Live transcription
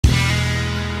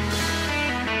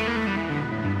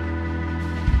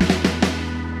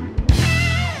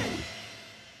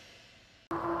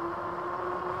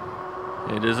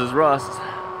Hey, this is Russ.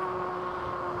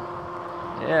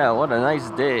 Yeah, what a nice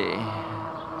day.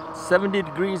 70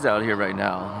 degrees out here right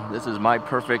now. This is my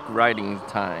perfect riding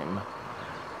time.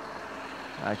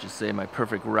 I should say my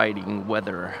perfect riding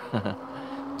weather.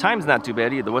 Time's not too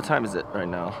bad either. What time is it right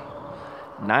now?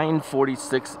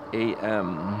 9:46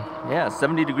 a.m. Yeah,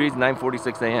 70 degrees,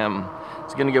 9:46 a.m.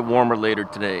 It's gonna get warmer later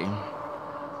today.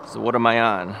 So what am I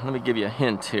on? Let me give you a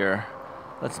hint here.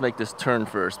 Let's make this turn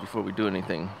first before we do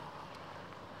anything.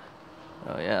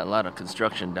 Oh yeah, a lot of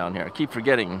construction down here. I keep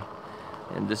forgetting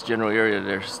in this general area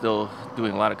they're still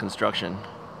doing a lot of construction.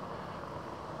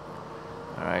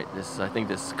 Alright, I think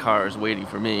this car is waiting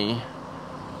for me.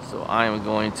 So I am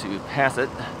going to pass it.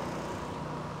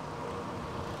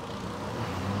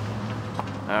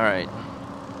 Alright.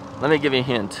 Let me give you a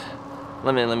hint.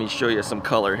 Let me show you some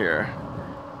color here.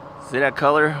 See that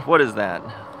color? What is that?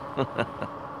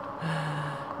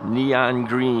 Neon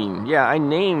green. Yeah, I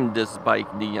named this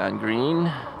bike Neon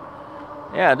Green.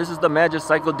 Yeah, this is the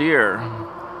Magicycle Deer.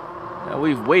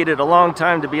 We've waited a long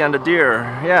time to be on the Deer.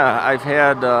 Yeah, I've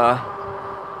had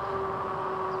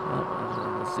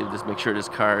let's see, just make sure this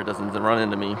car doesn't run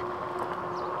into me.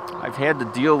 I've had to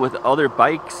deal with other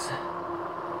bikes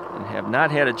and have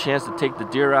not had a chance to take the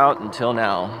Deer out until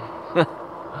now.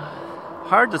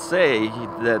 Hard to say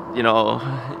that, you know,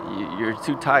 you're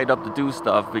too tied up to do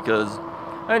stuff, because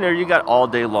I know you got all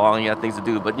day long, you got things to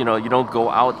do, but you know, you don't go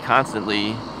out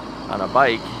constantly on a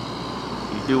bike.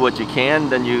 You do what you can,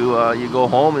 then you go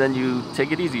home, and then you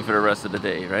take it easy for the rest of the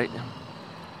day, right?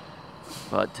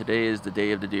 But today is the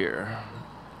day of the Deer.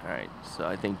 Alright, so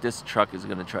I think this truck is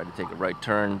going to try to take a right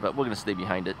turn, but we're going to stay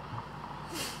behind it.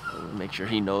 Make sure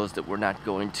he knows that we're not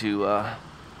going to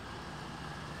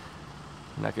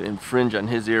infringe on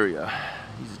his area.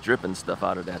 He's dripping stuff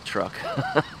out of that truck.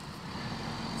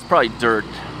 It's probably dirt.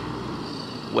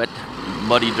 Wet,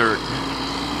 muddy dirt.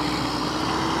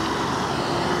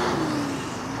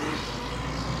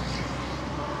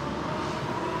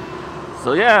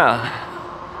 So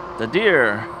yeah, the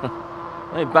Deer.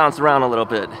 Let me bounce around a little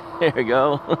bit. There you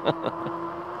go.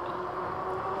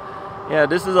 Yeah,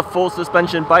 this is a full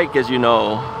suspension bike, as you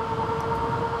know.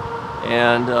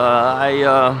 And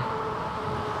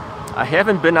I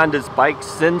haven't been on this bike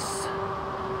since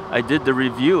I did the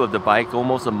review of the bike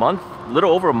almost a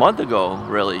little over a month ago,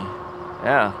 really.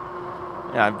 Yeah,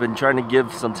 I've been trying to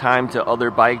give some time to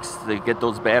other bikes to get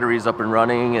those batteries up and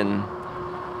running, and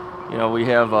you know, we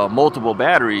have multiple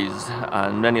batteries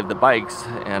on many of the bikes,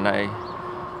 and I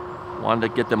wanted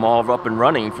to get them all up and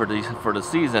running for the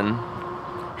season.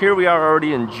 Here we are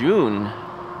already in June.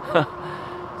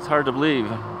 It's hard to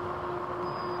believe.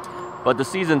 But the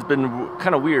season's been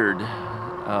kind of weird.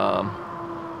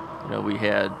 You know, we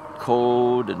had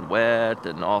cold and wet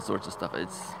and all sorts of stuff.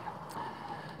 It's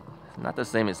not the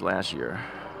same as last year.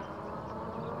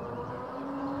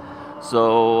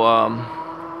 So,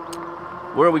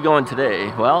 where are we going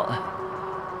today? Well,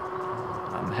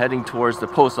 I'm heading towards the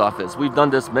post office. We've done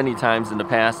this many times in the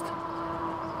past.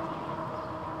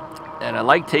 And I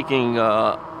like taking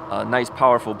a nice,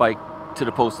 powerful bike to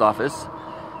the post office,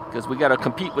 because we got to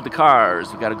compete with the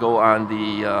cars. We got to go on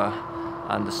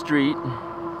the street,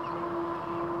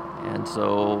 and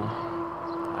so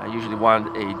I usually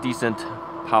want a decent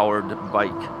powered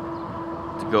bike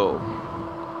to go.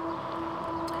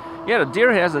 Yeah, the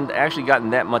Deer hasn't actually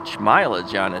gotten that much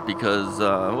mileage on it, because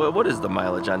what is the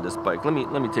mileage on this bike? Let me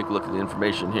take a look at the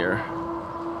information here.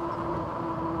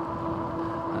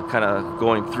 I'm kind of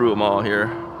going through them all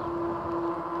here.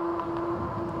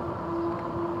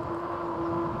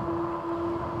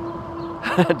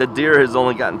 The Deer has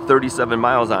only gotten 37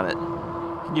 miles on it.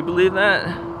 Can you believe that?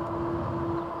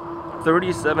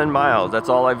 37 miles. That's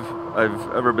all I've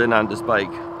ever been on this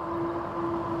bike.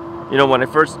 You know, when I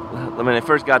first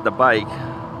got the bike.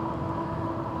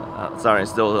 Sorry, I'm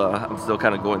still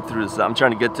kind of going through this. I'm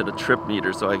trying to get to the trip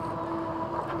meter so I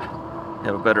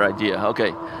have a better idea.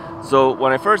 Okay, so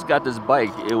when I first got this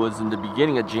bike, it was in the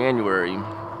beginning of January. It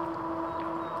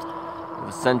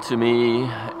was sent to me,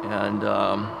 and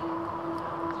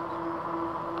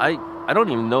I don't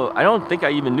even know. I don't think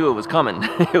I even knew it was coming.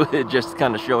 It just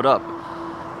kind of showed up.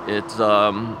 It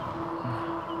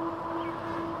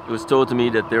was told to me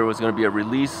that there was going to be a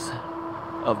release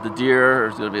of the Deer. There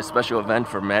was going to be a special event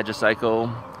for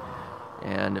Magicycle,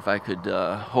 and if I could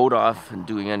hold off on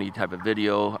doing any type of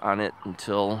video on it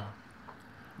until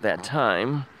that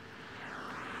time.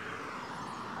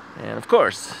 And of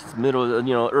course, it's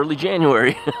early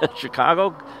January,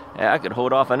 Chicago. Yeah, I could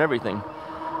hold off on everything.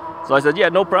 So I said, yeah,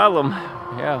 no problem.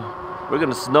 Yeah, we're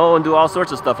gonna snow and do all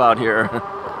sorts of stuff out here.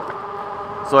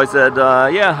 So I said,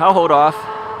 yeah, I'll hold off.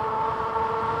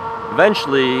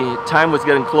 eventually time was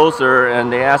getting closer,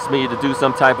 and they asked me to do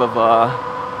some type of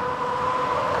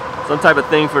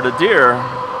thing for the deer.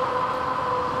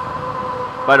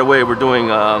 By the way, we're doing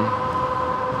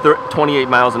 28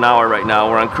 miles an hour right now.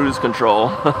 We're on cruise control.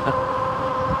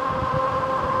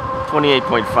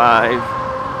 28.5,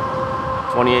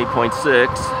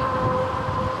 28.6.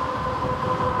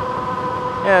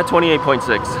 Yeah,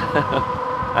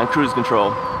 28.6 on cruise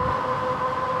control.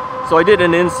 So I did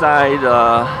an inside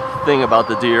thing about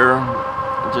the deer,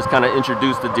 just kind of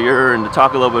introduce the deer and to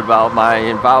talk a little bit about my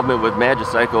involvement with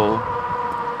Magicycle.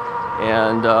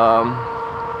 And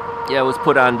yeah, it was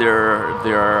put on their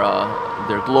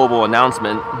global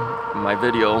announcement in my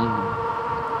video.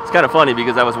 It's kind of funny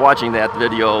because I was watching that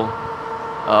video.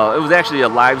 It was actually a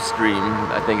live stream,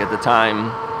 I think, at the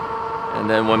time. And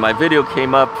then when my video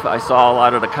came up, I saw a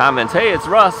lot of the comments, "Hey, it's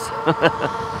Russ."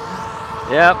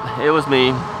 Yep, it was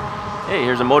me. Hey,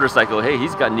 here's a motorcycle. Hey,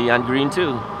 he's got neon green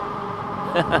too.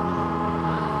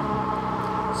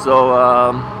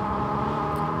 So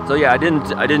yeah, I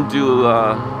didn't do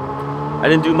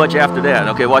much after that.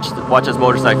 Okay, watch this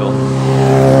motorcycle.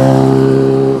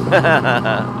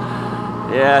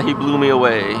 Yeah, he blew me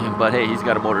away. But hey, he's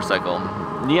got a motorcycle,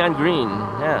 neon green.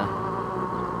 Yeah.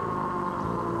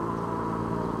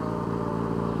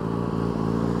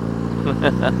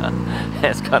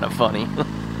 That's kind of funny.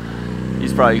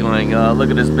 He's probably going,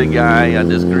 look at this big guy on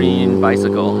this green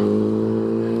bicycle.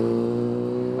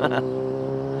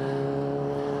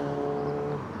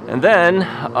 And then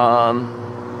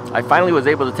I finally was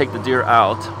able to take the deer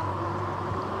out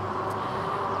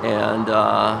and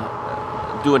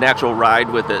do an actual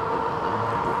ride with it.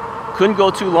 Couldn't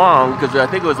go too long because I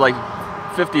think it was like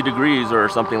 50 degrees or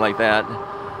something like that.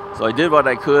 So I did what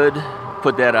I could,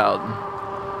 put that out.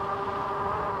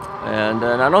 And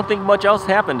I don't think much else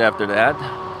happened after that.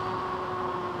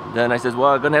 Then I said,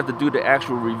 well, I'm gonna have to do the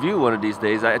actual review one of these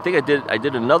days. I think I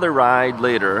did another ride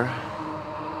later.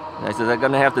 And I said, I'm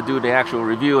gonna have to do the actual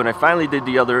review. And I finally did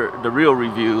the real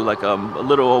review like a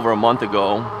little over a month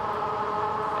ago.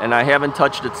 And I haven't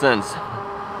touched it since.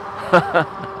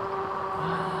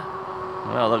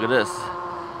 Well, look at this.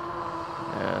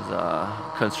 There's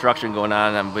construction going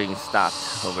on. I'm being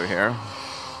stopped over here.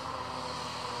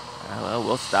 Well,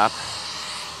 we'll stop.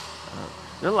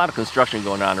 There's a lot of construction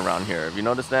going on around here. Have you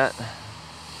noticed that?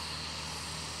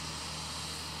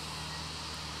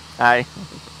 Hi.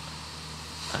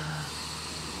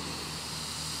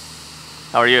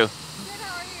 How are you? Good,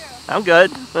 how are you? I'm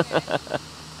good.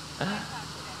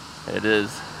 It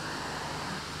is.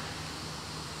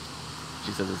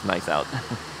 She says it's nice out.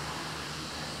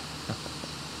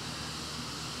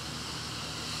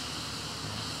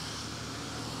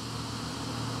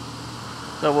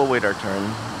 So we'll wait our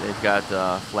turn. They've got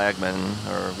flagmen,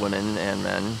 or women and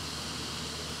men,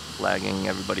 flagging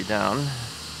everybody down.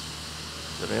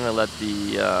 So they're going to let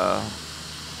the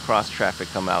cross traffic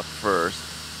come out first.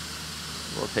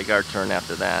 We'll take our turn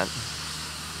after that.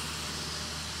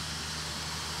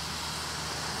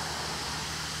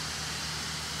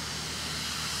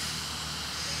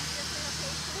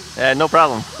 Yeah, no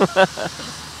problem.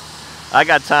 I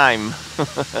got time.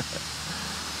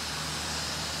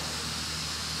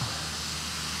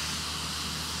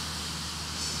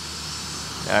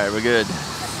 All right, we're good.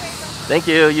 Thank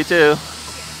you. You too.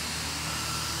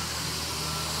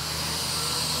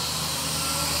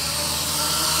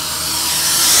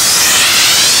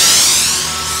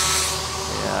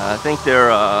 Yeah, I think they're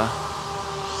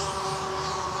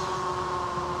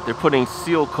putting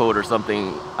seal coat or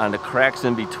something on the cracks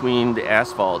in between the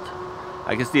asphalt.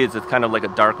 I can see it's kind of like a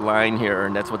dark line here,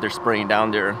 and that's what they're spraying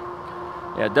down there.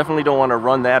 Yeah, definitely don't want to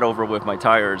run that over with my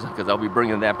tires because I'll be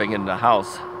bringing that back into the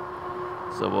house.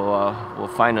 So we'll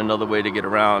find another way to get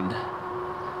around.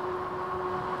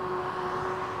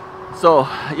 So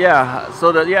yeah,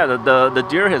 the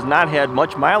deer has not had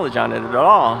much mileage on it at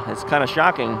all. It's kind of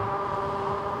shocking.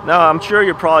 Now I'm sure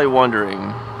you're probably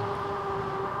wondering.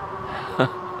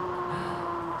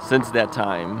 Since that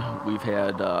time, we've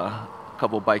had a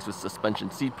couple bikes with suspension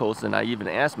seat posts, and I even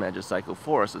asked Magicycle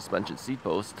for a suspension seat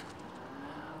post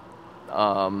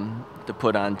to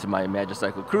put onto my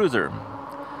Magicycle Cruiser.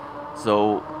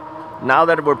 So now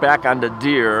that we're back on the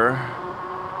deer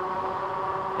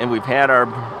and we've had our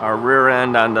rear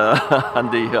end on the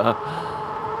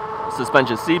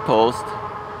suspension seat post,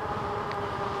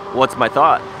 what's my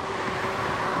thought?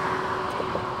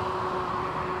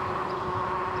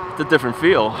 It's a different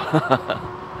feel.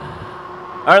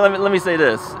 All right, let me say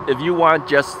this. If you want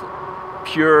just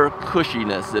pure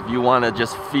cushiness, if you want to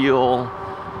just feel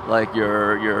like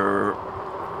you're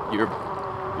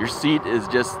your seat is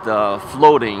just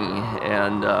floating,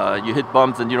 and you hit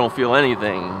bumps and you don't feel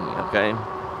anything, okay?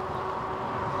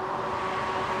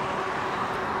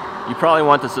 You probably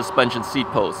want the suspension seat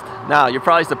post. Now, you're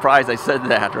probably surprised I said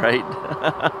that, right?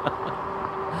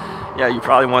 Yeah, you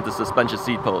probably want the suspension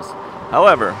seat post.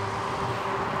 However,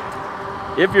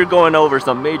 if you're going over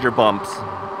some major bumps,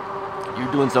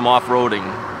 you're doing some off-roading,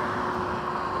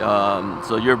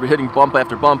 so you're hitting bump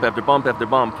after bump after bump after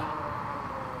bump,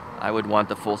 I would want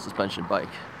the full suspension bike.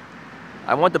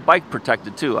 I want the bike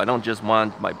protected too. I don't just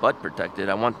want my butt protected.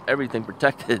 I want everything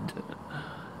protected.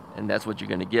 And that's what you're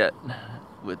going to get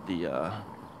with the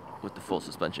full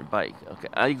suspension bike. Okay,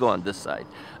 I go on this side.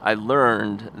 I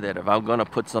learned that if I'm going to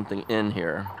put something in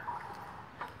here,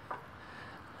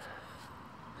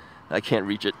 I can't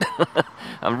reach it.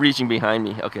 I'm reaching behind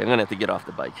me. Okay, I'm going to have to get off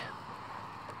the bike.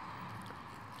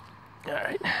 All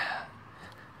right.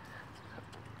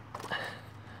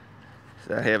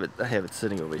 So I have it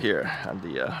sitting over here on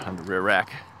the rear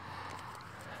rack.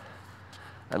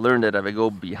 I learned that if I go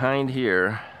behind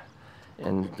here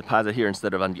and deposit here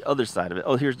instead of on the other side of it.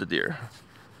 Oh, here's the deer.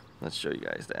 Let's show you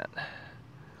guys that.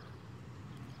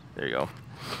 There you go.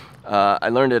 I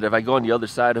learned that if I go on the other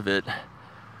side of it,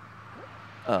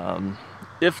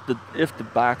 if the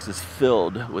box is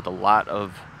filled with a lot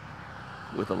of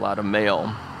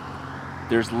mail,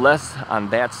 there's less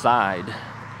on that side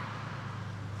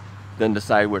than the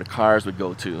side where the cars would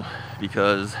go to,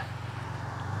 because,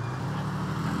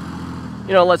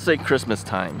 you know, let's say Christmas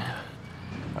time,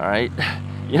 all right,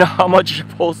 you know how much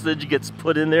postage gets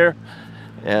put in there,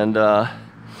 and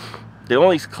they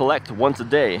only collect once a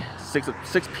day, 6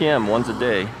 p.m. once a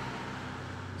day,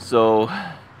 so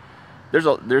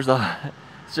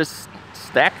it's just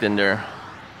stacked in there,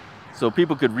 so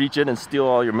people could reach in and steal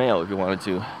all your mail if you wanted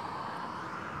to.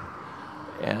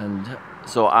 And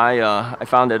so I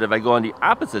found that if I go on the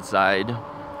opposite side,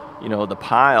 you know, the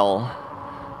pile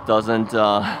doesn't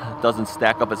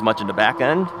stack up as much in the back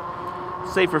end.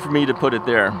 Safer for me to put it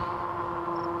there.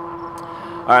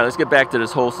 All right, let's get back to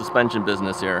this whole suspension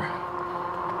business here.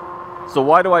 So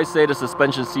why do I say the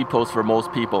suspension seat post for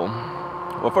most people?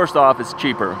 Well, first off, it's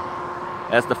cheaper.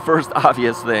 That's the first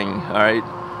obvious thing, all right?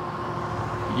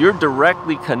 You're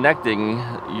directly connecting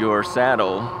your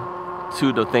saddle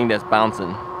to the thing that's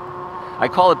bouncing. I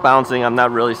call it bouncing. I'm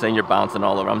not really saying you're bouncing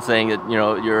all over. I'm saying that, you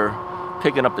know, you're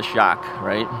picking up the shock,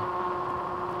 right?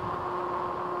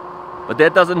 But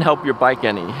that doesn't help your bike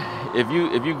any. If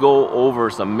you go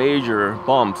over some major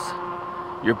bumps,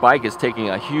 your bike is taking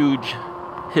a huge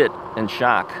hit and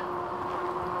shock.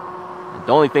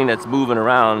 The only thing that's moving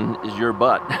around is your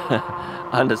butt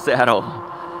on the saddle.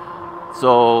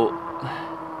 So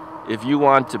if you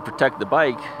want to protect the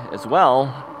bike as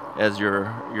well as your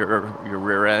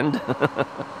rear end,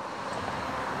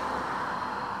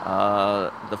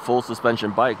 the full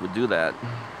suspension bike would do that.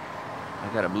 I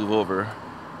gotta move over.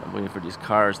 I'm waiting for these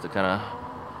cars to kind of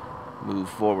move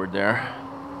forward there.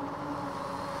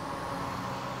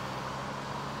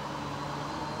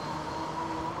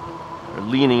 They're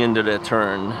leaning into that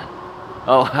turn.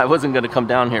 Oh, I wasn't gonna come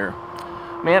down here.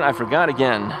 Man, I forgot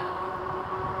again.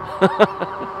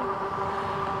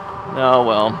 Oh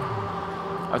well.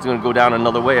 I was going to go down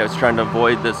another way. I was trying to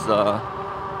avoid this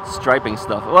striping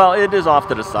stuff. Well, it is off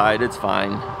to the side. It's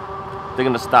fine. They're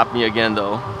going to stop me again,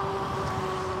 though.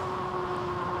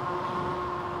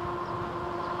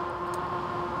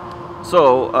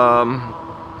 So,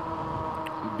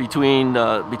 between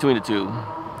the two,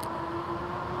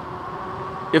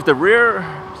 if the rear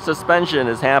suspension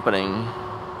is happening,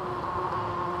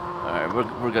 all right,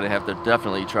 we're going to have to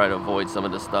definitely try to avoid some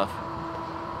of this stuff.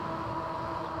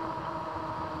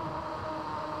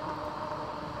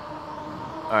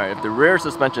 Alright, if the rear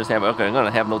suspension is happening, okay, I'm going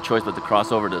to have no choice but to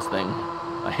cross over this thing.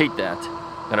 I hate that.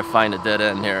 I'm going to find a dead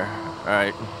end here.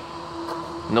 Alright.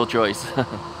 No choice.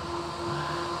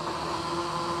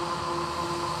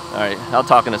 Alright, I'll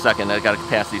talk in a second. I got to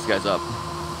pass these guys up.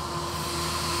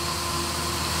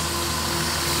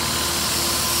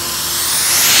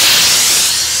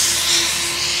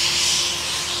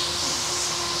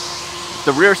 If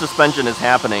the rear suspension is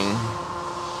happening,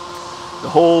 the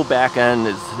whole back end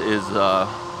is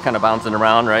kind of bouncing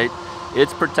around, right?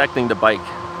 It's protecting the bike.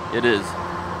 It is.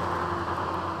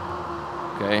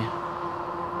 Okay.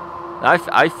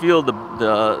 I feel the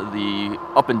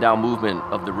up and down movement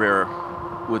of the rear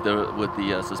with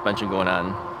the suspension going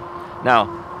on. Now,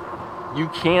 you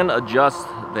can adjust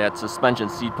that suspension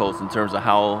seat post in terms of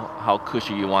how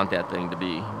cushy you want that thing to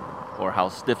be, or how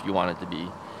stiff you want it to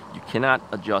be. You cannot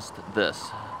adjust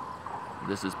this.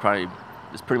 This is pretty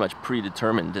much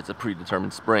predetermined. It's a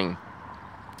predetermined spring.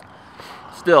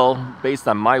 still, based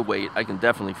on my weight, I can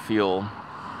definitely feel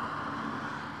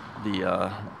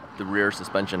the rear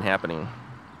suspension happening.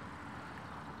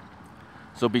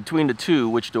 So between the two,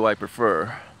 which do I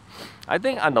prefer? I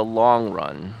think on the long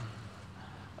run,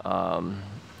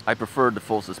 I prefer the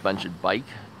full suspension bike,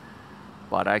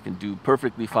 but I can do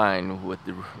perfectly fine with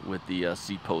the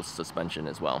seat post suspension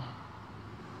as well.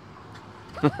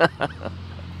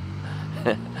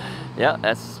 Yeah,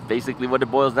 that's basically what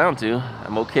it boils down to.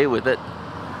 I'm okay with it.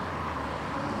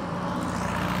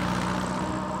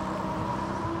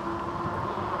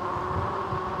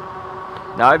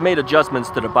 Now I've made adjustments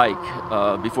to the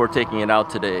bike before taking it out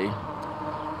today.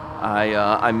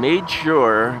 I made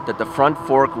sure that the front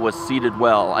fork was seated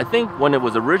well. I think when it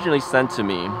was originally sent to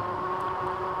me,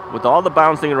 with all the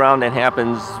bouncing around that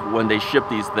happens when they ship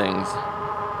these things,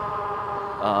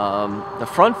 the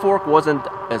front fork wasn't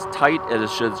as tight as it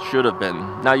should have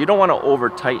been. Now you don't want to over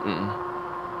tighten.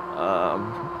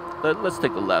 Let's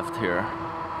take a left here.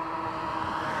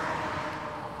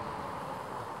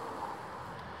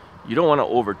 You don't want to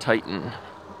over tighten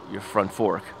your front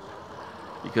fork,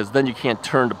 because then you can't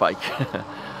turn the bike.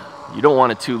 You don't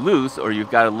want it too loose, or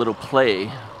you've got a little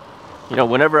play. You know,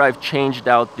 whenever I've changed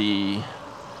out the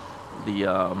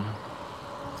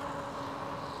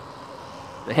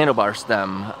handlebar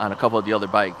stem on a couple of the other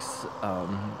bikes,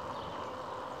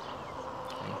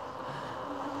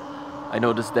 I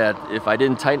noticed that if I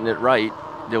didn't tighten it right,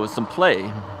 there was some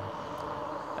play.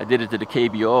 I did it to the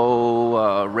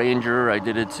KBO Ranger, I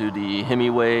did it to the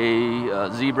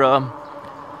Himiway Zebra,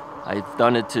 I've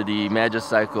done it to the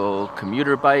Magicycle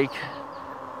commuter bike.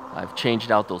 I've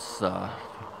changed out those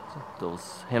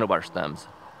handlebar stems.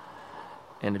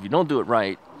 And if you don't do it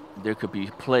right, there could be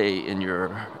play in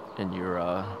your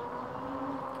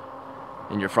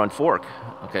front fork.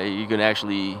 Okay, you can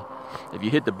actually, if you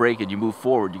hit the brake and you move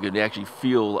forward, you can actually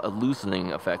feel a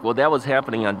loosening effect. Well, that was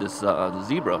happening on this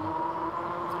Zebra.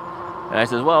 And I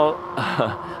said, well,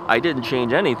 I didn't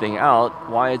change anything out.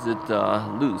 Why is it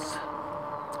loose?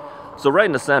 So right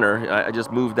in the center, I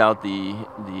just moved out the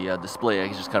display. I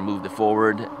just kind of moved it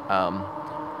forward.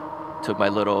 Took my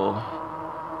little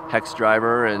hex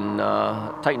driver and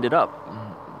tightened it up.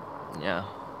 Yeah.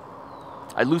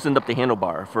 I loosened up the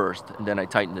handlebar first, and then I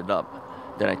tightened it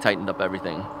up. Then I tightened up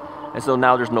everything. And so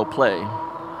now there's no play.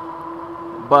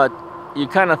 But you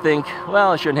kind of think,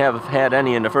 well, I shouldn't have had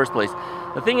any in the first place.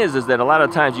 The thing is that a lot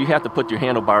of times you have to put your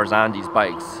handlebars on these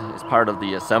bikes. It's part of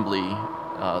the assembly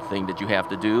thing that you have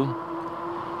to do.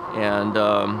 And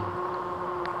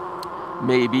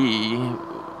maybe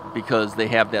because they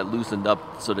have that loosened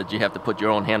up so that you have to put your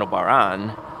own handlebar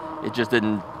on, it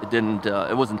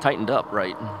wasn't tightened up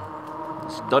right.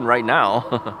 It's done right now.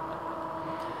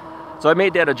 So I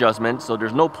made that adjustment, so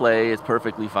there's no play, it's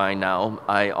perfectly fine now.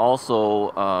 I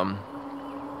also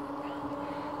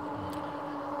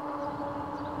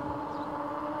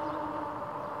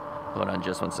hold on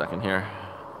just 1 second here.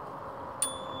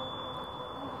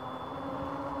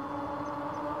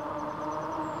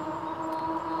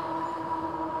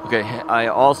 Okay, I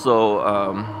also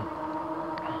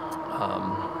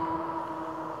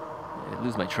I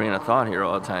lose my train of thought here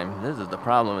all the time. This is the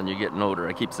problem when you're getting older.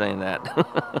 I keep saying that.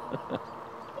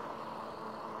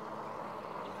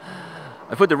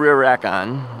 I put the rear rack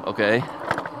on, okay,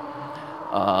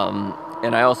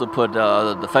 and I also put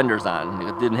the fenders on.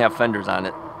 It didn't have fenders on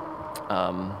it.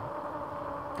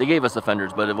 They gave us the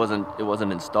fenders, but it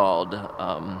wasn't installed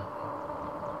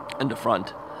in the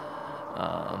front.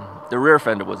 The rear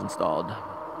fender was installed,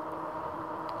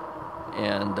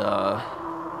 and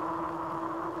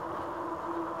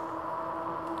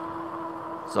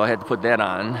so I had to put that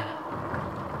on.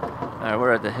 All right,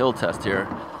 we're at the hill test here.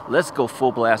 Let's go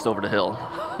full blast over the hill.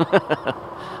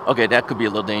 Okay, that could be a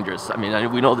little dangerous. I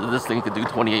mean, we know that this thing could do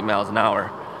 28 miles an hour.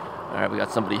 All right, we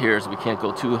got somebody here, so we can't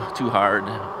go too hard.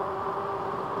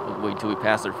 We'll wait till we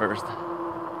pass her first.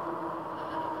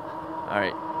 All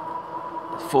right,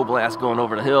 full blast going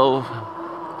over the hill,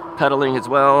 pedaling as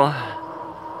well.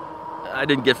 I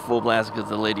didn't get full blast because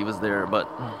the lady was there, but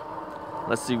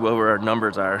let's see what our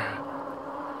numbers are.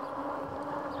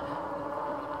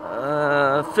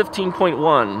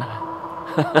 15.1.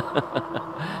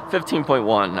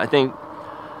 15.1. I think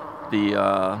the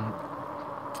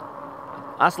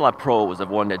Ocelot Pro was the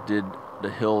one that did the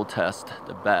hill test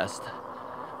the best,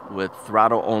 with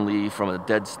throttle only from a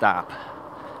dead stop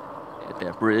at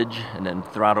that bridge, and then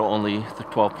throttle only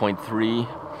 12.3.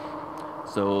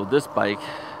 So this bike,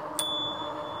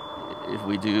 if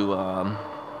we do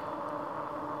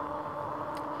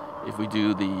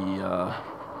the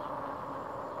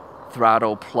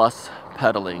throttle plus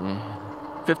pedaling,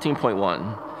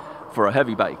 15.1 for a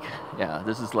heavy bike. Yeah,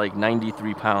 this is like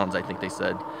 93 pounds, I think they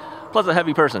said. Plus a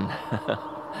heavy person.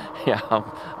 Yeah,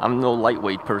 I'm no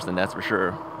lightweight person, that's for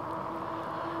sure.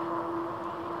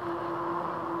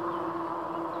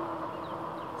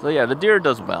 So yeah, the deer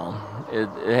does well. It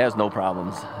has no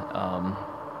problems.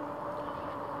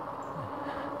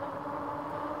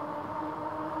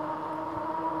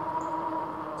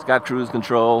 It's got cruise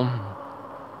control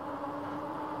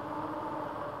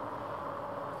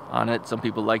on it. Some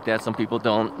people like that, some people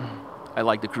don't. I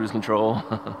like the cruise control.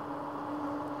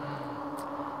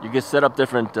 You can set up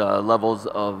different levels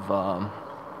of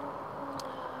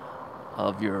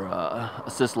your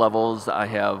assist levels. I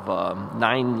have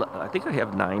 9. I think I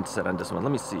have 9 set on this one.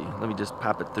 Let me see. Let me just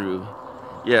pop it through.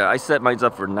 Yeah, I set mine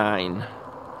up for 9.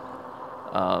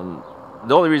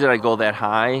 The only reason I go that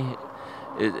high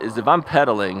is if I'm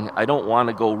pedaling, I don't want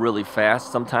to go really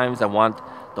fast. Sometimes I want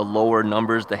the lower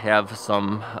numbers to have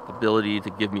some ability to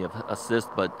give me an assist,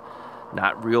 but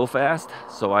not real fast.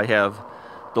 So I have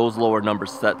those lower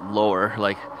numbers set lower.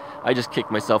 Like I just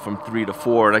kicked myself from 3 to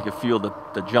 4, and I could feel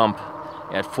the jump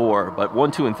at 4. But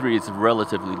 1, 2, and 3 is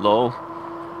relatively low,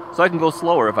 so I can go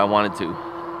slower if I wanted to.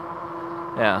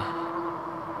 Yeah.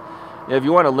 If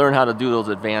you want to learn how to do those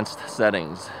advanced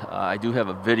settings, I do have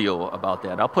a video about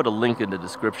that. I'll put a link in the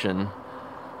description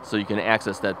so you can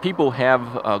access that. People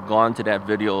have gone to that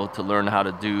video to learn how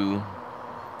to do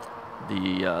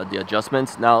the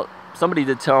adjustments. Now, somebody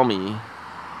did tell me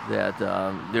that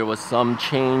there was some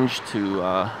change to,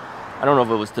 I don't know if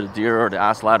it was to the deer or the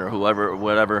ocelot or whoever or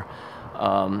whatever,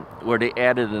 where they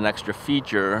added an extra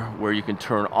feature where you can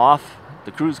turn off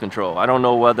the cruise control. I don't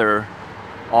know whether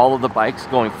all of the bikes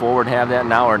going forward have that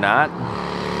now or not,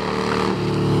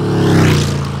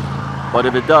 but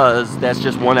if it does, that's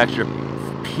just one extra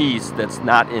piece that's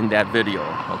not in that video.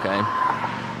 Okay,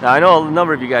 now I know a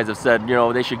number of you guys have said, you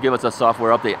know, they should give us a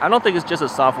software update. I don't think it's just a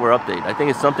software update. I think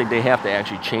it's something they have to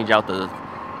actually change out the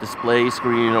display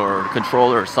screen or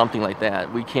controller or something like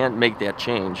that. We can't make that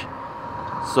change,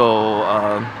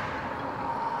 so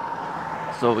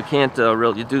we can't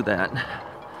really do that.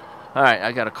 All right,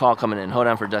 I got a call coming in. Hold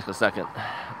on for just a second.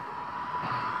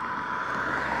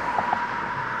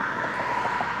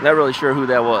 Not really sure who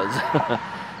that was.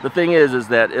 The thing is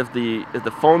that if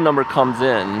the phone number comes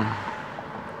in,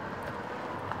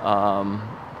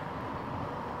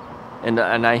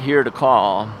 and I hear the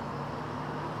call,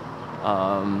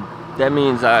 that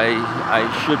means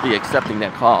I should be accepting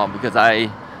that call, because I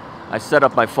set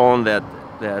up my phone that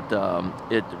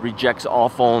it rejects all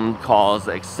phone calls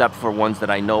except for ones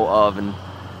that I know of, and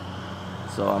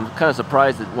so I'm kind of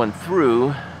surprised it went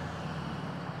through.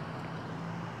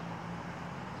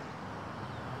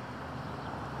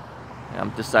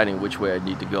 I'm deciding which way I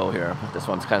need to go here. This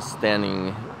one's kind of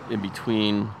standing in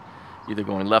between, either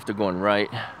going left or going right.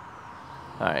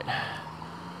 All right,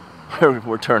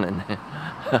 we're turning.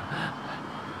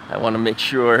 I want to make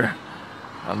sure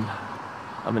I'm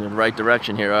in the right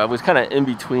direction here. I was kind of in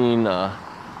between the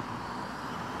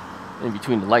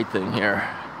light thing here.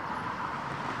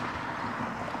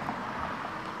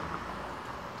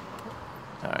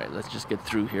 All right, let's just get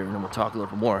through here and then we'll talk a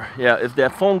little more. Yeah, if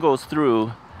that phone goes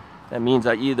through, that means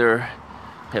I either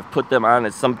have put them on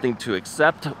as something to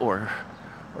accept or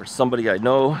somebody I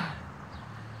know,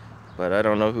 but I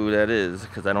don't know who that is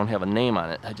because I don't have a name on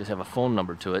it. I just have a phone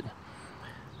number to it.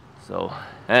 So,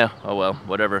 oh well,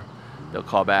 whatever. They'll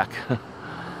call back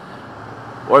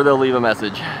or they'll leave a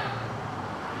message.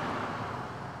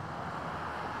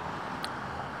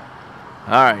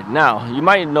 Alright, now you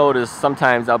might notice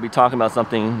sometimes I'll be talking about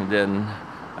something and then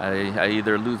I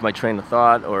either lose my train of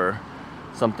thought or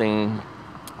something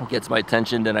gets my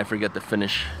attention, then I forget to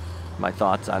finish my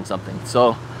thoughts on something.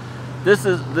 So this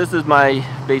is my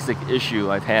basic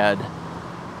issue I've had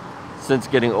since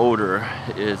getting older,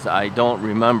 is I don't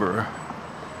remember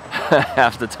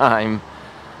half the time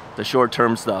the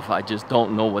short-term stuff. I just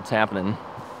don't know what's happening.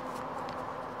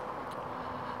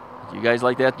 You guys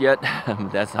like that yet?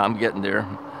 That's how I'm getting there.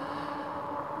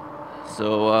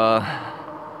 So oh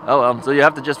well, so you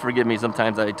have to just forgive me.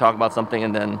 Sometimes I talk about something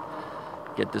and then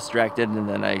get distracted and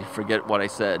then I forget what I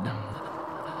said.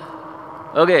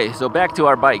 Okay, so back to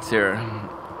our bikes here.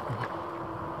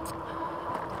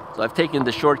 So I've taken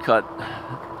the shortcut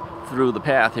through the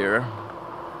path here.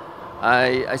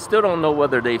 I still don't know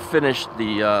whether they finished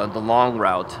the long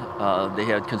route. They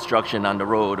had construction on the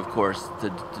road, of course,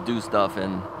 to do stuff,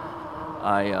 and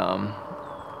I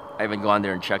haven't gone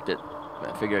there and checked it.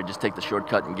 I figured I'd just take the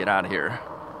shortcut and get out of here.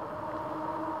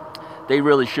 They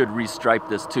really should restripe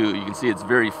this too. You can see it's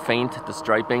very faint, the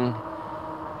striping.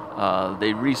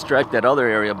 They restriped that other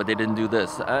area, but they didn't do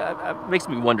this. It makes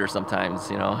me wonder sometimes,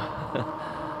 you know.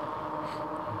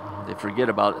 They forget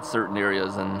about certain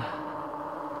areas and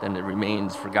then it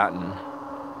remains forgotten.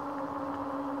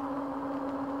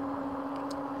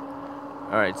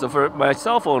 Alright, so for my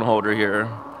cell phone holder here,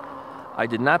 I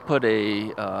did not put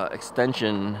a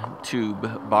extension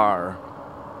tube bar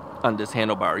on this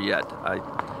handlebar yet.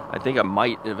 I think I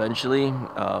might eventually,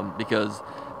 because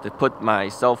to put my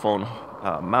cell phone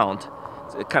mount,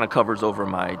 it kind of covers over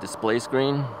my display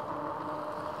screen,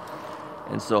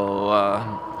 and so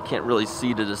can't really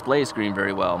see the display screen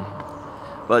very well.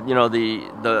 But you know, the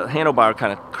handlebar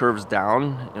kind of curves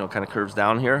down, you know, kind of curves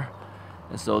down here,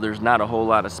 and so there's not a whole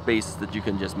lot of space that you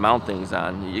can just mount things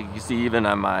on. You see even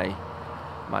on my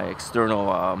external,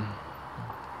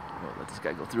 let this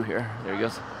guy go through here. There he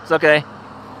goes. It's okay.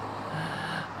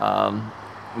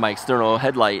 My external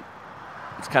headlight,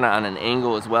 it's kind of on an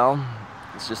angle as well.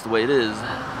 It's just the way it is.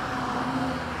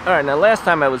 Alright, now last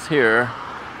time I was here,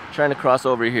 trying to cross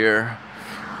over here,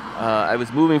 I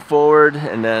was moving forward,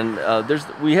 and then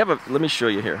let me show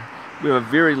you here. We have a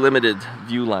very limited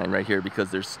view line right here because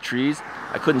there's trees.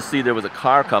 I couldn't see there was a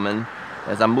car coming.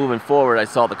 As I'm moving forward, I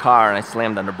saw the car and I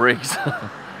slammed on the brakes.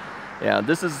 Yeah,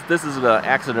 this is an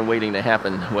accident waiting to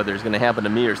happen, whether it's going to happen to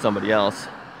me or somebody else.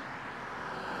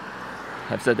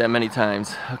 I've said that many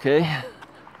times. Okay,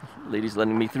 lady's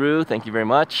letting me through. Thank you very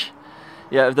much.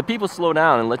 Yeah, if the people slow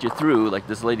down and let you through, like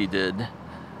this lady did,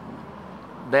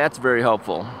 that's very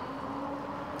helpful.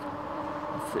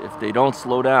 If they don't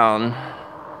slow down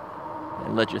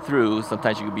and let you through,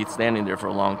 sometimes you could be standing there for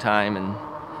a long time,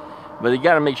 but you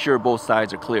got to make sure both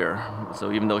sides are clear.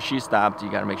 So even though she stopped, you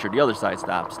got to make sure the other side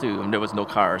stops too. And there was no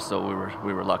car, so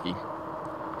we were lucky.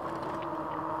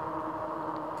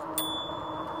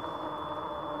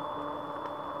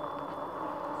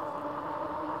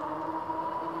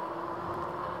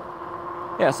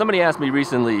 Yeah, somebody asked me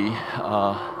recently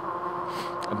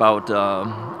about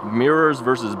mirrors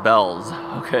versus bells.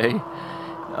 Okay,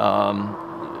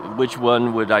 which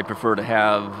one would I prefer to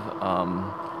have?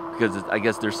 Because I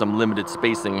guess there's some limited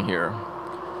spacing here.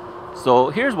 So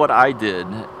here's what I did.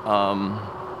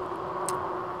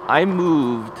 I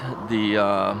moved the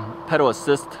pedal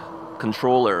assist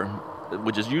controller,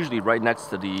 which is usually right next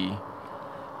to the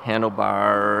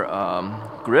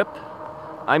handlebar grip.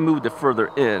 I moved it further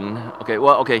in.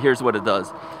 Okay, here's what it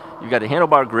does. You got a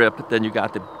handlebar grip, then you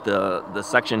got the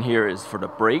section here is for the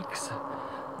brakes.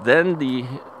 Then the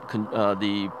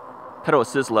pedal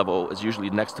assist level is usually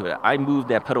next to it. I moved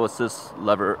that pedal assist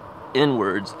lever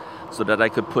inwards so that I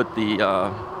could put the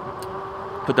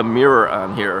mirror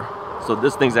on here. So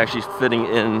this thing's actually fitting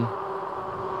in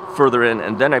further in,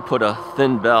 and then I put a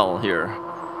thin bell here.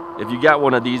 If you got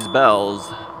one of these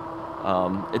bells,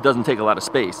 it doesn't take a lot of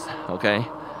space. Okay.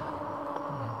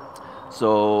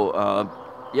 So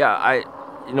yeah,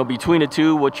 between the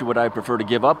two, which would I prefer to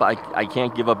give up? I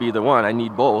can't give up either one. I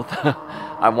need both.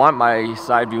 I want my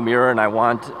side view mirror and I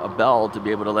want a bell to be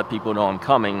able to let people know I'm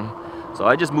coming. So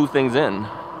I just move things in.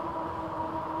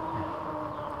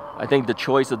 I think the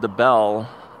choice of the bell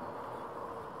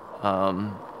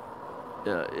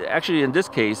actually in this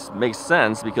case makes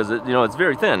sense because it's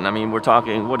very thin. I mean, we're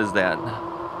talking, what is that?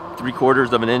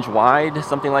 3/4 of an inch wide,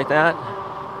 something like that.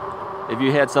 If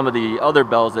you had some of the other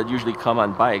bells that usually come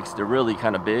on bikes, they're really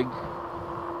kind of big,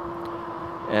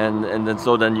 and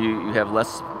then you have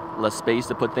less space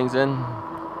to put things in.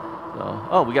 So,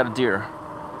 oh, we got a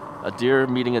deer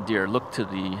meeting a deer. Look to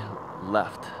the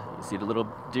left. You see the little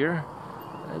deer?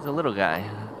 There's a little guy.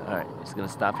 All right, he's gonna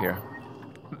stop here.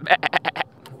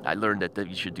 I learned that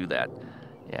you should do that.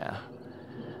 Yeah,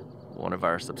 one of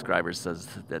our subscribers says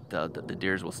that the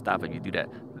deers will stop if you do that.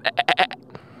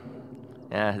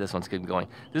 Yeah, this one's getting going.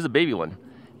 This is a baby one.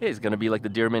 Hey, it's gonna be like the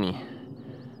Deer Mini.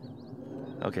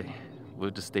 Okay,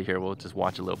 we'll just stay here. We'll just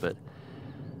watch a little bit.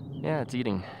 Yeah, it's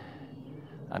eating.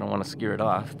 I don't want to scare it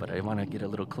off, but I want to get a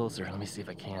little closer. Let me see if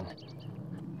I can.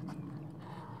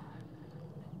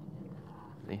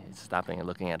 See, it's stopping and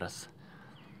looking at us.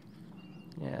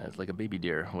 Yeah, it's like a baby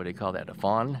deer. What do they call that? A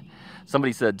fawn?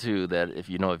 Somebody said too that if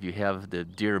you have the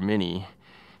Deer Mini,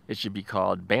 it should be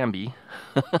called Bambi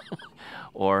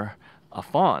or a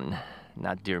fawn,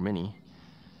 not Deer Mini.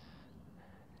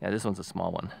 Yeah, this one's a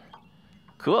small one.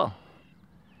 Cool.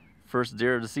 First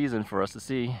deer of the season for us to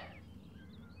see.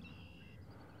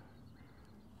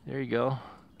 There you go.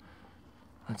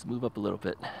 Let's move up a little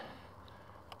bit.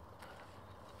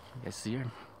 You guys see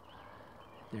her?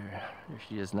 There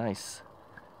she is. Nice.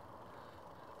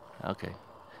 Okay,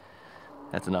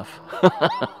 that's enough.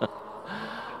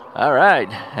 All right,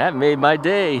 that made my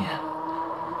day.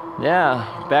 Yeah,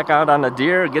 back out on a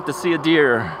deer, get to see a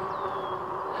deer.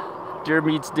 Deer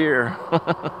meets deer.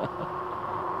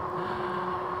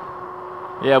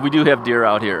 Yeah, we do have deer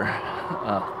out here.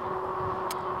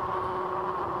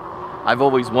 I've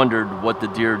always wondered what the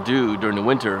deer do during the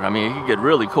winter. I mean, it can get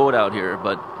really cold out here,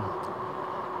 but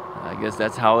I guess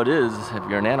that's how it is if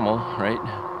you're an animal, right?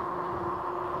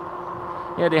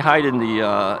 Yeah, they hide in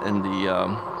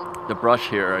the brush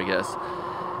here, I guess.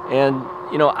 And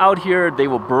you know, out here they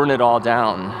will burn it all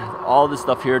down. All this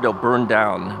stuff here they'll burn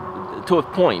down to a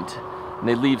point, and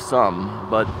they leave some.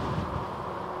 But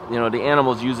you know, the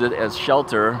animals use it as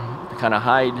shelter to kind of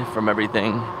hide from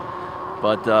everything.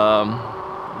 But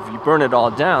if you burn it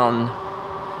all down,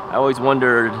 I always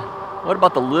wondered, what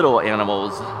about the little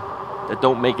animals that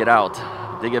don't make it out?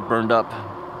 They get burned up.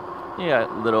 Yeah,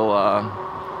 little,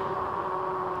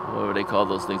 what would they call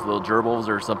those things? Little gerbils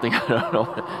or something? I don't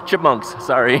know. Chipmunks,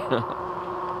 sorry.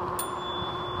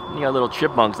 You got little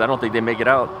chipmunks, I don't think they make it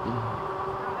out.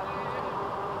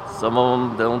 Some of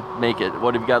them don't make it.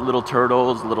 What if you got little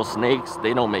turtles, little snakes?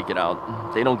 They don't make it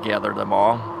out. They don't gather them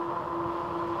all.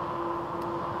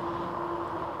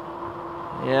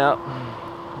 Yeah,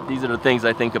 these are the things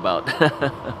I think about.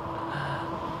 I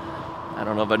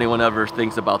don't know if anyone ever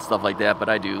thinks about stuff like that, but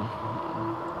I do.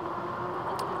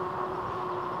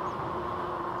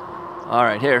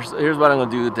 Alright, here's what I'm going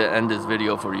to do to end this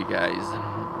video for you guys.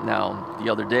 Now,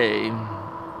 the other day,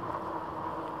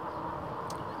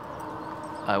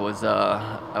 I was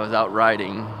out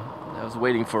riding. I was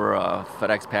waiting for a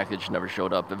FedEx package, never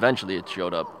showed up. Eventually it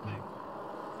showed up.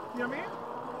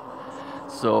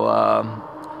 So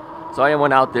I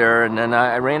went out there, and then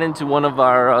I ran into one of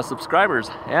our subscribers.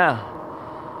 Yeah,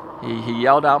 he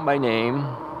yelled out my name,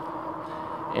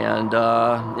 and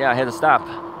yeah, I had to stop.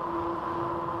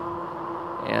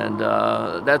 And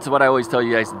that's what I always tell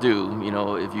you guys to do. You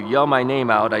know, if you yell my name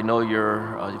out, I know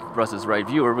you're a Russ's Right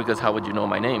viewer, because how would you know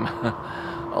my name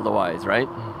otherwise, right?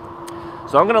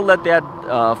 So I'm gonna let that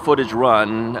footage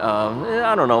run.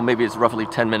 I don't know, maybe it's roughly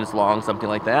 10 minutes long, something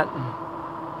like that.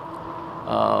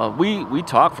 We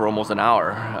talked for almost an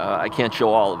hour. I can't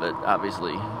show all of it,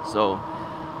 obviously. So,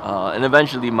 and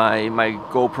eventually my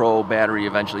GoPro battery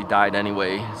eventually died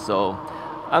anyway. So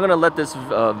I'm gonna let this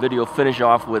video finish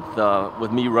off with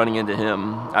me running into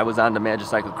him. I was on the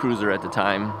Magicycle Cruiser at the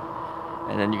time,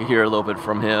 and then you can hear a little bit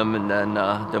from him, and then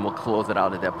we'll close it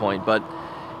out at that point. But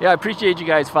yeah, I appreciate you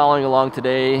guys following along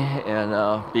today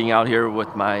and being out here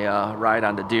with my ride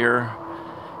on the deer.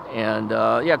 And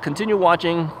yeah, continue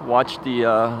watching. Watch the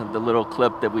little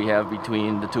clip that we have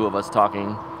between the two of us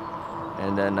talking,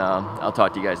 and then I'll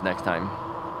talk to you guys next time.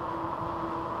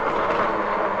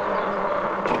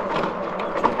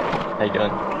 How you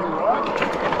doing?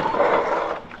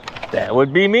 That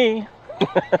would be me.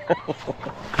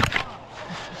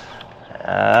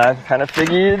 I kind of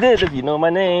figured you did if you know my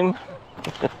name.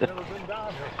 Never been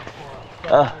down here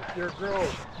before. Your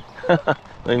grove.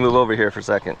 Let me move over here for a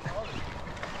second.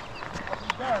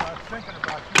 I was thinking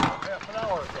about you half an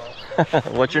hour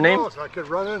ago. What's your name? I could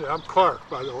run in it. I'm Clark,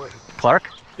 by the way. Clark?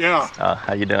 Yeah.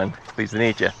 How you doing? Pleased to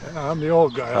meet you. Yeah, I'm the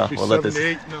old guy. I'll be we'll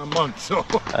 78 in a month, so.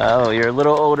 Oh, you're a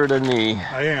little older than me.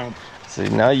 I am. So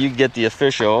now you get the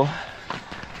official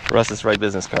Russ's Right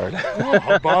business card. Oh,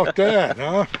 how about that,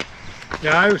 huh?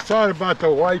 Yeah, I was thought about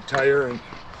the white tire, and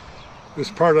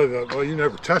this part of the, well, you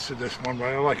never tested this one, but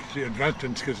I like the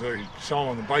Inventons because they sell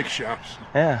them in the bike shops.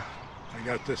 Yeah. I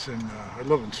got this in, I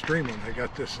live in Streamland. I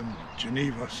got this in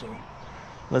Geneva, so.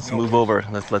 Let's move over.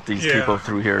 Let's let these people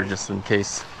through here just in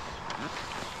case.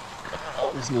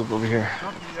 Let's move over here.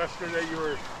 Something yesterday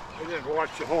I didn't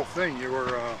watch the whole thing. You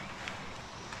were,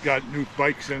 got new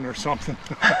bikes in or something.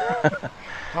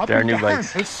 There are new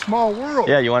bikes. It's a small world.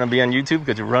 Yeah, you want to be on YouTube?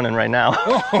 Because you're running right now.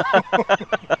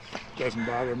 Doesn't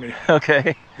bother me.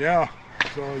 Okay. Yeah,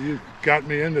 so you got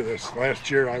me into this.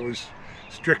 Last year I was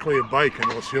strictly a bike in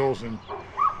those hills, and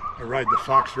I ride the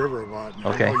Fox River a lot. And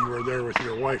okay. I know you were there with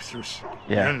your wife through.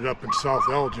 You ended up in South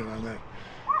Elgin on that.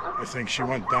 I think she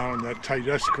went down that tight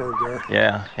S curve there.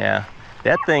 Yeah, yeah.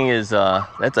 That thing is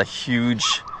that's a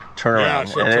huge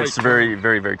turnaround, and it's very,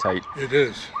 very, very tight. It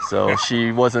is. So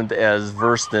she wasn't as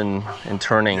versed in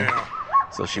turning,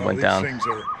 so she went down. Things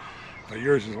are,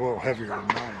 yours is a little heavier than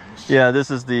mine. Yeah, this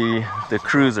is the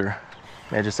Cruiser,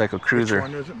 Magicycle Cruiser.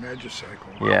 Which one is it? Magicycle.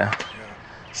 Yeah.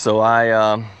 So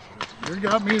I. You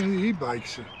got me in the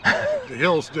e-bikes. The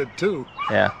hills did too.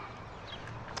 Yeah.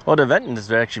 Well, the Venton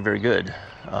is actually very good.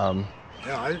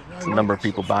 Yeah, a number of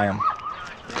people buy them.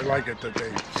 I like it that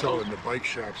they sell in the bike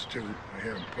shops too. I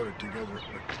haven't put it together.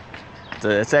 But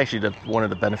it's actually one of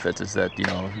the benefits is that, you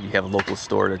know, you have a local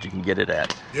store that you can get it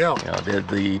at. Yeah. You know,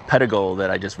 the pedicle that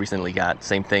I just recently got,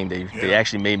 same thing. They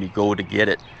actually made me go to get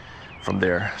it from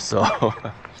there. So,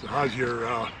 so how's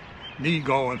your knee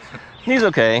going? Knee's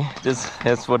okay. Just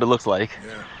that's what it looks like.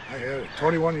 Yeah, I had it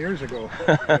 21 years ago.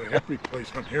 I had a hip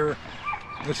replacement here.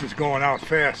 This is going out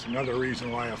fast. Another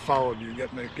reason why I followed you,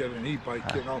 get an e-bike.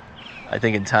 You know. I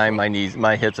think in time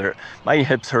my hips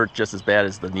hurt just as bad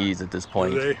as the knees at this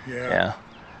point. Do they? Yeah. Yeah.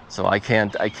 So I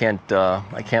can't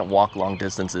walk long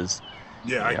distances.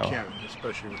 Yeah, I can't,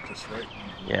 especially with this right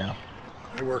one. Yeah.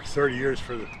 I worked 30 years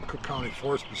for the Cook County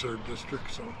Forest Preserve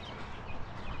District, so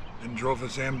and drove a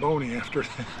Zamboni after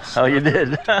that. So oh, you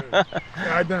did? Yeah,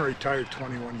 I've been retired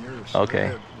 21 years. So okay. I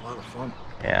had a lot of fun.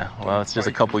 Yeah, well, it's just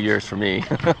a couple years for me.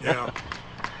 Yeah.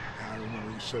 I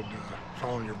remember you said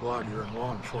following your blog, you're in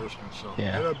law enforcement, so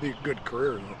yeah, that'd be a good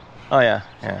career, though. Oh, yeah,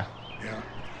 yeah. Yeah.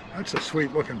 That's a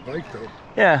sweet looking bike, though.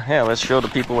 Yeah, yeah, let's show the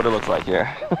people what it looks like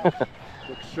here.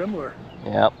 Looks similar.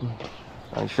 Yep.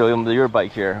 I'll show them your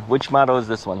bike here. Which model is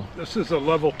this one? This is a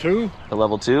level 2. The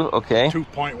level 2, okay.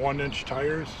 2.1-inch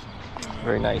tires.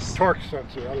 Very nice. Torque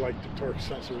sensor. I like the torque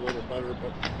sensor a little better,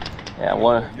 but yeah,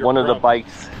 one of the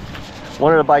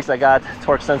bikes I got,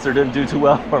 torque sensor didn't do too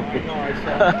well for me. No, I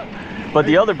saw but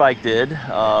the other bike did.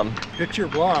 Hit your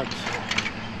blogs.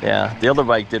 Yeah, the other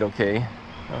bike did okay.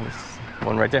 Oh, there's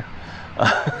one right there.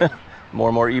 More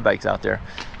and more e-bikes out there.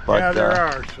 But, yeah, there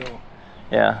are. So.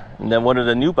 Yeah, and then one of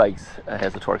the new bikes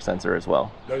has a torque sensor as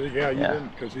well. Does it? Yeah, you didn't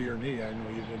because of your knee. I know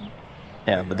you didn't.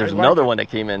 Yeah, but there's another one that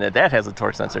came in that has a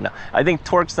torque sensor now. I think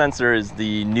torque sensor is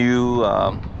the new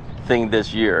thing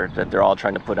this year that they're all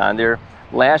trying to put on there.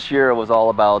 Last year it was all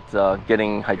about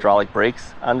getting hydraulic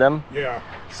brakes on them. Yeah.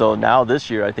 So now this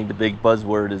year I think the big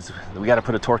buzzword is we got to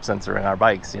put a torque sensor in our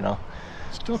bikes, you know.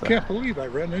 Still can't believe I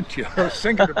ran into you. I was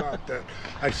thinking about that.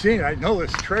 I know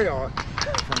this trail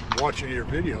from watching your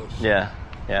videos. Yeah,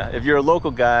 yeah. If you're a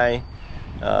local guy,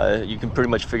 you can pretty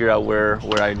much figure out where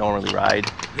I normally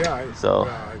ride. Yeah, I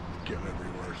get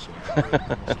everywhere. So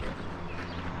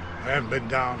I haven't been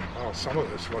down. Well, some of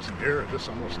this wasn't here. This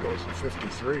almost goes to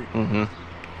 53. Mm-hmm.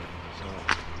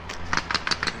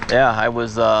 So, yeah, I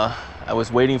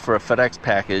was waiting for a FedEx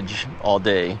package all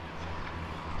day.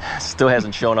 Still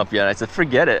hasn't shown up yet. I said,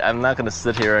 forget it. I'm not going to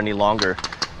sit here any longer.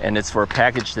 And it's for a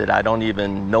package that I don't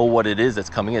even know what it is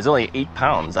that's coming in. It's only 8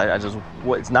 pounds.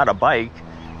 It's not a bike.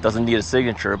 Doesn't need a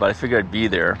signature, but I figured I'd be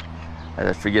there.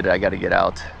 I figured I got to get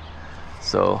out.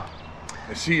 So.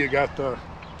 I see you got the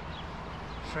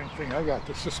same thing I got,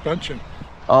 the suspension.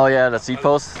 Oh yeah, the seat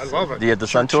post. I love it. Do you have the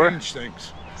Sun Tour? Change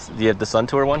things. Do you have the Sun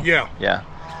Tour one? Yeah. Yeah.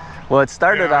 Well, it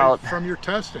started out from your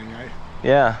testing.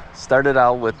 Yeah, started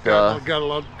out with. Got a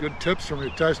lot of good tips from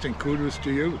your testing. Kudos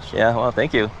to you. So. Yeah, well,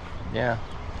 thank you. Yeah,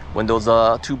 when those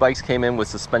 2 bikes came in with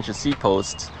suspension seat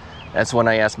posts, that's when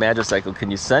I asked Magicycle,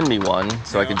 "Can you send me one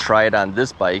so I can try it on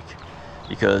this bike?"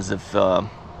 Because if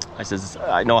I says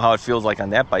I know how it feels like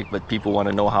on that bike, but people want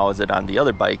to know how is it on the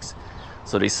other bikes,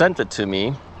 so they sent it to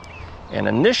me. And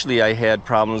initially, I had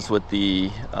problems with the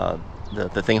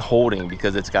thing holding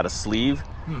because it's got a sleeve,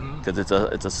 because it's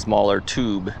a smaller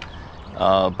tube.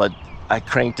 But I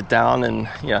cranked it down and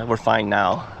we're fine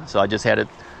now. So I just had it,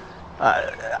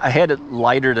 I had it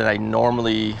lighter than I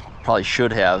normally probably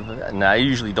should have. And I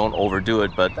usually don't overdo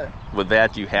it, but with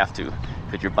that you have to,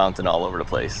 because you're bouncing all over the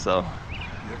place. So.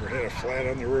 You ever had a flat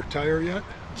on the rear tire yet?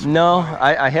 No,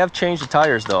 I have changed the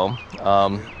tires though.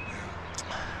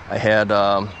 I had,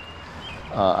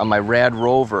 on my Rad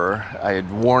Rover, I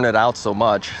had worn it out so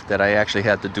much that I actually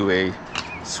had to do a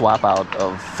swap out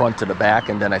of front to the back,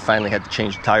 and then I finally had to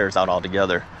change the tires out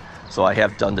altogether. So I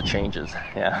have done the changes,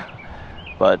 yeah.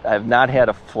 But I've not had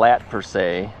a flat per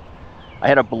se. I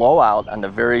had a blowout on the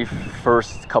very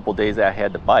first couple days that I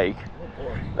had the bike. Oh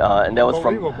boy. And that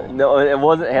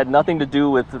was it had nothing to do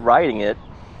with riding it.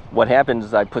 What happened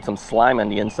is I put some slime on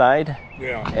the inside.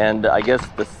 Yeah. And I guess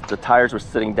the tires were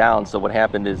sitting down, so what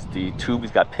happened is the tubes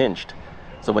got pinched.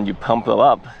 So when you pump them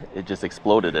up, it just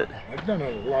exploded it. I've done a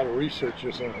lot of research.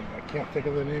 I can't think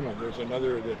of the name of it. There's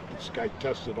another that this guy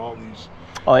tested all these.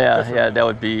 Oh yeah, yeah, that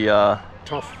would be.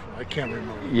 Tough. I can't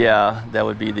remember. Yeah, that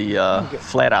would be the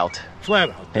flat out. Flat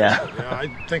out. Yeah. Yeah,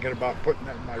 I'm thinking about putting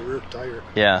that in my rear tire.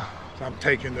 Yeah. So I'm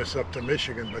taking this up to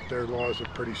Michigan, but their laws are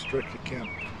pretty strict. You can't.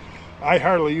 I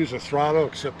hardly use a throttle,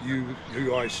 except you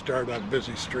always start on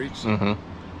busy streets.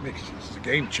 It's a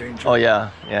game changer. Oh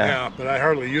yeah, yeah. Yeah, but I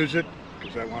hardly use it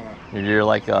because I want to. You're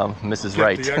like Mrs. Get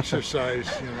Wright. the exercise,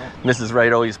 Mrs.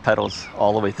 Wright always pedals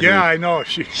all the way through. Yeah, I know.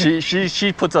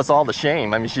 She puts us all to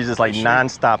shame. I mean, she's just like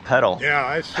non-stop pedal.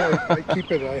 Yeah, I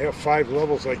keep it. I have 5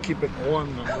 levels. I keep it 1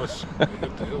 unless I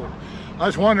hit the hill. I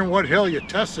was wondering what hill you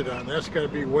tested on. That's got to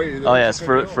be way. Oh yeah, it's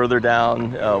further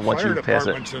down once you pass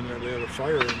it. In there. They had a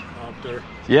fire out there.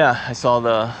 Yeah, I saw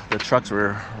the trucks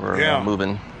were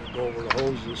moving. Go over the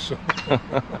hoses.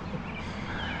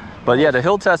 But yeah, the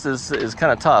hill test is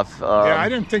kind of tough. Yeah, I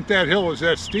didn't think that hill was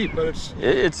that steep, but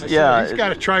it's he's got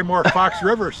to try more Fox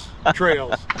Rivers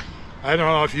trails. I don't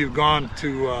know if you've gone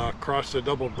to cross the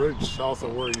double bridge south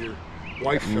of where your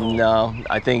wife fell. No,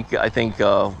 I think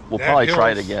we'll probably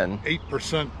try it again.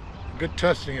 8%, good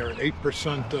testing here.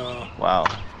 8%. Wow.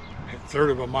 Third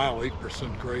of a mile,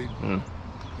 8% grade.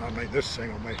 I mean, this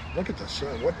thing will make. Look at the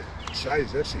size. What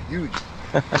size? That's a huge.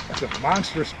 It's a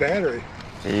monstrous battery.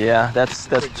 Yeah, that's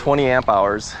 20 amp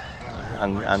hours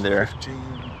on there. 15,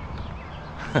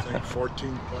 I think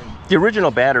 14. The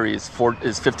original battery is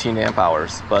 15 amp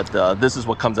hours, but this is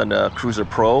what comes on the Cruiser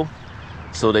Pro.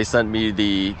 So they sent me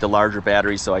the larger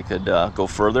battery so I could go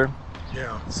further.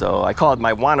 Yeah. So I call it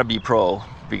my wannabe Pro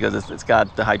because it's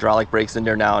got the hydraulic brakes in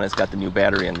there now and it's got the new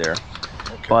battery in there.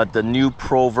 Okay. But the new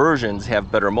Pro versions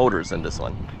have better motors than this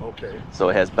one. Okay. So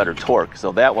it has better torque.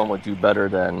 So that one would do better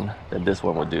than this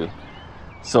one would do.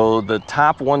 So the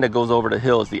top one that goes over the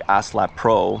hill is the Oslop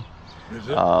Pro,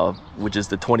 which is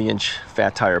the 20-inch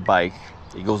fat tire bike.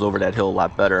 It goes over that hill a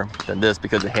lot better than this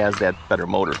because it has that better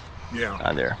motor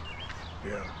on there.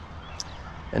 Yeah.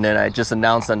 And then I just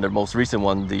announced on the most recent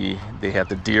one, they have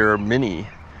the Deer Mini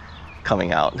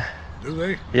coming out. Do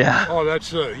they? Yeah. Oh,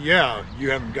 that's yeah.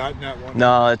 You haven't gotten that one?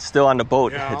 No, it's still on the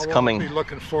boat. Yeah, it's coming. I'll be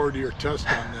looking forward to your test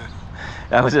on that.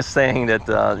 I was just saying that,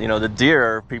 you know, the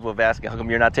Deer, people have asked, how come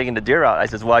you're not taking the Deer out? I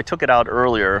said, well, I took it out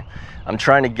earlier. I'm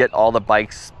trying to get all the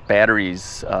bike's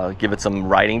batteries, give it some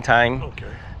riding time.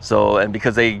 Okay. So, and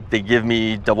because they give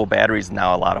me double batteries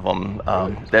now, a lot of them,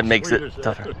 that makes it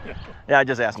tougher. Yeah, I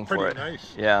just asked them for it.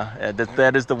 Nice. Yeah,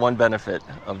 that is the one benefit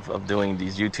of doing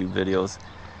these YouTube videos.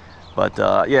 But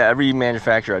yeah, every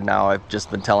manufacturer now, I've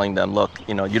just been telling them, look,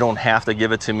 you know, you don't have to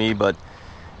give it to me, but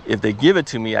if they give it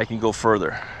to me, I can go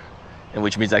further. And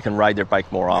which means I can ride their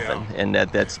bike more often, and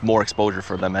that's more exposure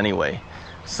for them anyway.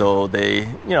 So they,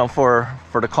 you know, for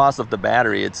the cost of the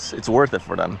battery, it's worth it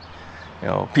for them. You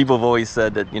know, people have always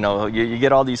said that, you know, you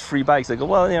get all these free bikes. They go,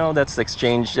 well, you know, that's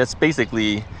exchange. That's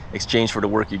basically exchange for the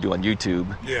work you do on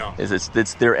YouTube. Yeah,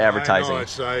 it's their advertising.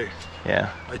 I know,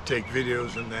 I take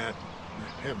videos and that.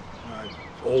 I have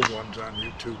old ones on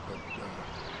YouTube, but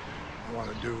I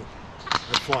want to do.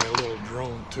 I fly a little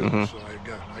drone too, so I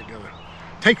got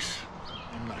takes.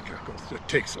 I'm not gonna go. It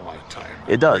takes a lot of time.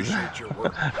 It does. Appreciate your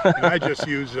work. And I just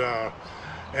use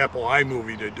Apple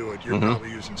iMovie to do it. You're probably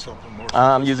using something more.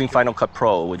 I'm using Final Cut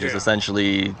Pro, which is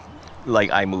essentially like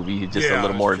iMovie, just a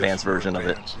little more advanced version of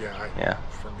it. Yeah.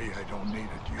 For me, I don't need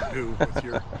it. You do with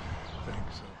your